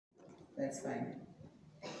That's fine.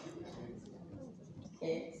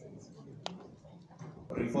 Okay.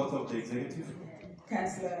 Report of the executive.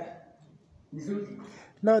 Councillor Mdluli.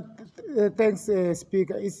 No, thanks,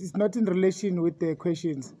 Speaker. It's not in relation with the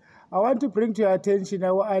questions. I want to bring to your attention,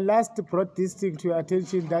 I last brought this thing to your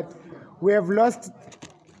attention that we have lost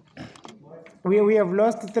we have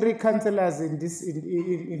lost 3 councillors in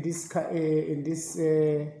this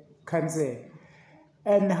council.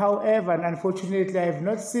 And however, and unfortunately, I have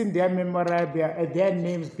not seen their memorabilia, their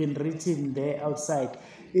names been written there outside.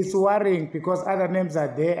 It's worrying because other names are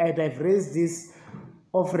there, and I've raised this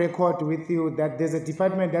off record with you that there's a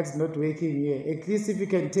department that's not working here. At least if you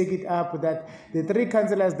can take it up that the 3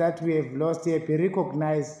 councillors that we have lost here be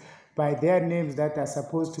recognized by their names that are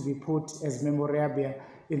supposed to be put as memorabilia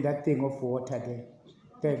in that thing of water there.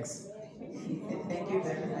 Thanks. Thank you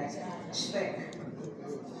very much. Shrek.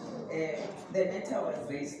 The matter was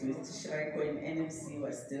raised with Shrek when NMC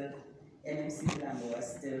Lambo was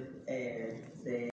still